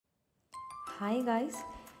Hi guys,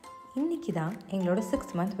 இன்னைக்கு தான் எங்களோட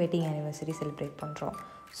 6th month wedding anniversary celebrate பண்ணுறோம்.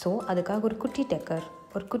 ஸோ அதுக்காக ஒரு குட்டி டெக்கர்,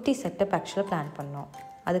 ஒரு குட்டி செட்டப் ஆக்சுவலாக பிளான் பண்ணோம்.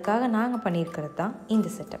 அதுக்காக நாங்கள் பண்ணியிருக்கிறது தான் இந்த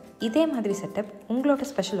செட்டப். இதே மாதிரி செட்டப் உங்களோட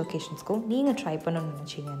ஸ்பெஷல் ஒகேஷன்ஸ்க்கும் நீங்கள் ட்ரை பண்ணணும்னு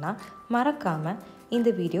நினச்சிங்கன்னா மறக்காமல்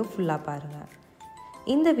இந்த வீடியோ ஃபுல்லாக பாருங்கள்.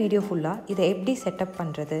 இந்த வீடியோ ஃபுல்லாக இதை எப்படி செட்டப்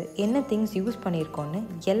பண்ணுறது, என்ன திங்ஸ் யூஸ் பண்ணியிருக்கோன்னு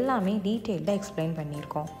எல்லாமே டீட்டெயில்டாக எக்ஸ்பிளைன்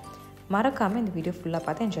பண்ணியிருக்கோம். மறக்காமல் இந்த வீடியோ ஃபுல்லாக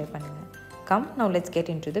பார்த்து என்ஜாய் பண்ணுங்கள். Come, now let's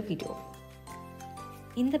get in to the video.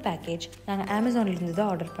 இந்த பேக்கேஜ் நாங்கள் அமேசான்லேருந்து தான்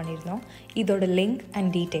ஆர்டர் பண்ணியிருந்தோம். இதோட லிங்க் அண்ட்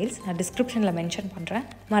டீட்டெயில்ஸ் நான் டிஸ்கிரிப்ஷனில் மென்ஷன் பண்ணுறேன்.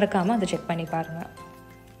 மறக்காமல் அதை செக் பண்ணி பாருங்கள்.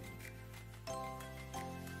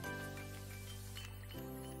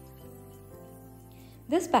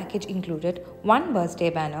 This package included 1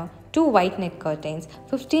 birthday banner, 2 white net curtains,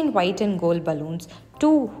 15 white and gold balloons,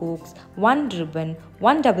 2 hooks, 1 ribbon,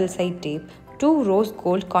 1 double side tape, 2 rose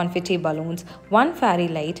gold confetti balloons, 1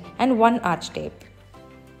 fairy light and 1 arch tape.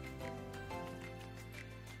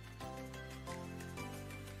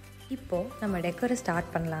 இப்போ நம்ம டெக்கரை start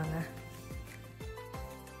பண்ணலாங்க.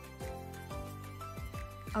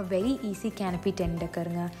 A very easy canopy tent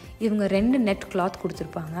டெக்கருங்க. இவங்க 2 net cloth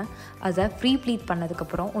கொடுத்துருப்பாங்க. அதை free pleat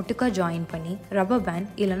பண்ணதுக்கப்புறம் ஒட்டுக்கா join பண்ணி rubber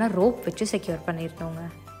band இல்லைனா ரோப் வச்சு செக்யூர் பண்ணியிருந்தோங்க.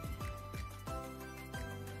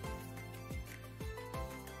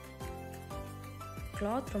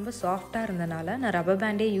 கிளாத் ரொம்ப சாஃப்டாக இருந்தனால நான் ரப்பர்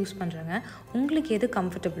பேண்டே யூஸ் பண்ணுறேங்க. உங்களுக்கு எது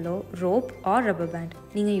கம்ஃபர்டபுளோ ரோப் ஆர் ரப்பர் பேண்ட்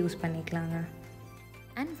நீங்கள் யூஸ் பண்ணிக்கலாங்க.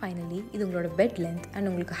 அண்ட் ஃபைனலி இது உங்களோட பெட் லென்த் அண்ட்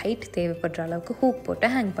உங்களுக்கு ஹைட் தேவைப்படுற அளவுக்கு ஹூக் போட்டு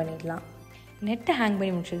ஹேங் பண்ணிடலாம். நெட்டை ஹேங்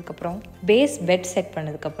பண்ணி முடிச்சதுக்கப்புறம் பேஸ் பெட் செட்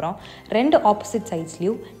பண்ணதுக்கப்புறம் 2 ஆப்போசிட்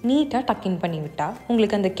சைட்ஸ்லையும் நீட்டாக டக்கின் பண்ணி விட்டால்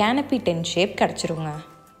உங்களுக்கு அந்த canopy tent shape கிடச்சிருங்க.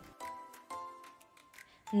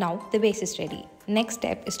 Now the base is ready. Next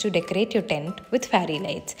step is to decorate your tent with fairy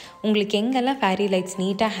lights. உங்களுக்கு எங்கெல்லாம் fairy lights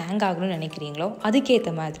நீட்டாக ஹேங் ஆகணும்னு நினைக்கிறீங்களோ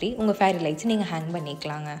அதுக்கேற்ற மாதிரி உங்கள் fairy lights நீங்கள் ஹேங்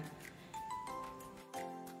பண்ணிக்கலாங்க.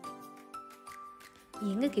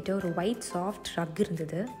 எங்ககிட்ட ஒரு ஒயிட் சாஃப்ட் ரக்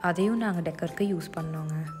இருந்தது, அதையும் நாங்கள் டெக்கருக்கு யூஸ்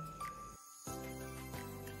பண்ணோங்க.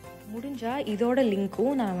 முடிஞ்சால் இதோட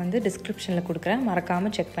லிங்க்கும் நான் டிஸ்கிரிப்ஷனில் கொடுக்குறேன்,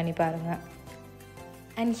 மறக்காமல் செக் பண்ணி பாருங்கள்.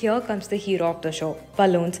 And here comes the hero of the show,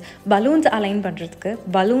 balloons align பண்ணுறதுக்கு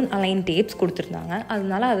பலூன் அலைன் டேப்ஸ் கொடுத்துருந்தாங்க.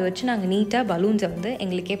 அதனால அதை வச்சு நாங்கள் நீட்டாக பலூன்ஸை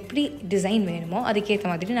எங்களுக்கு எப்படி டிசைன் வேணுமோ அதுக்கேற்ற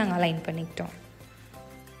மாதிரி நாங்கள் அலைன் பண்ணிக்கிட்டோம்.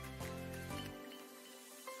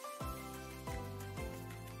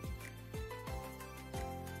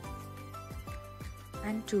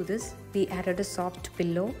 And to this we added a soft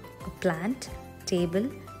pillow, a plant, table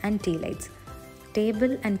and tea lights.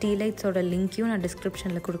 Table and tea lights ஓட லிங்க்கையும் நான்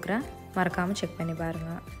டிஸ்கிரிப்ஷனில் கொடுக்குறேன், மறக்காமல் செக் பண்ணி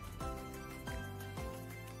பாருங்கள்.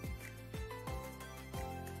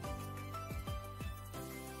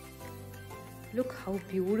 Look how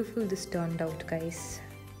beautiful this turned out, guys.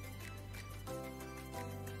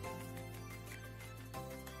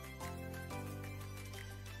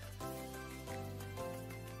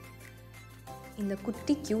 இந்த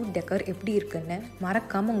குட்டி க்யூட் டெக்கர் எப்படி இருக்குன்னு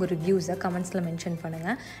மறக்காமல் உங்கள் ரிவ்யூஸை கமெண்ட்ஸில் மென்ஷன்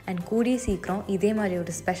பண்ணுங்கள். அண்ட் கூடிய சீக்கிரம் இதே மாதிரி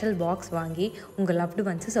ஒரு ஸ்பெஷல் பாக்ஸ் வாங்கி உங்கள் லவ்டு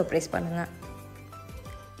ஒன்ஸை சர்ப்ரைஸ் பண்ணுங்கள்.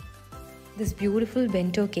 This beautiful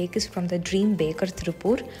bento cake is from the dream Baker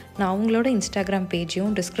Tiruppur. நான் அவங்களோட இன்ஸ்டாகிராம்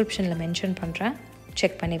பேஜையும் டிஸ்கிரிப்ஷனில் மென்ஷன் பண்ணுறேன்,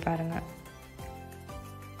 செக் பண்ணி பாருங்கள்.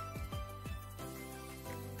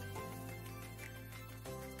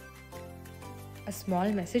 A small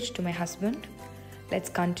message to my husband.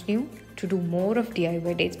 Let's continue to do more of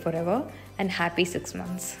DIY dates forever and happy 6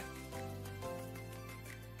 months.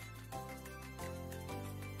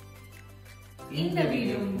 இந்த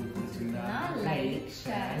video like,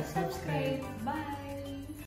 share, subscribe. Bye.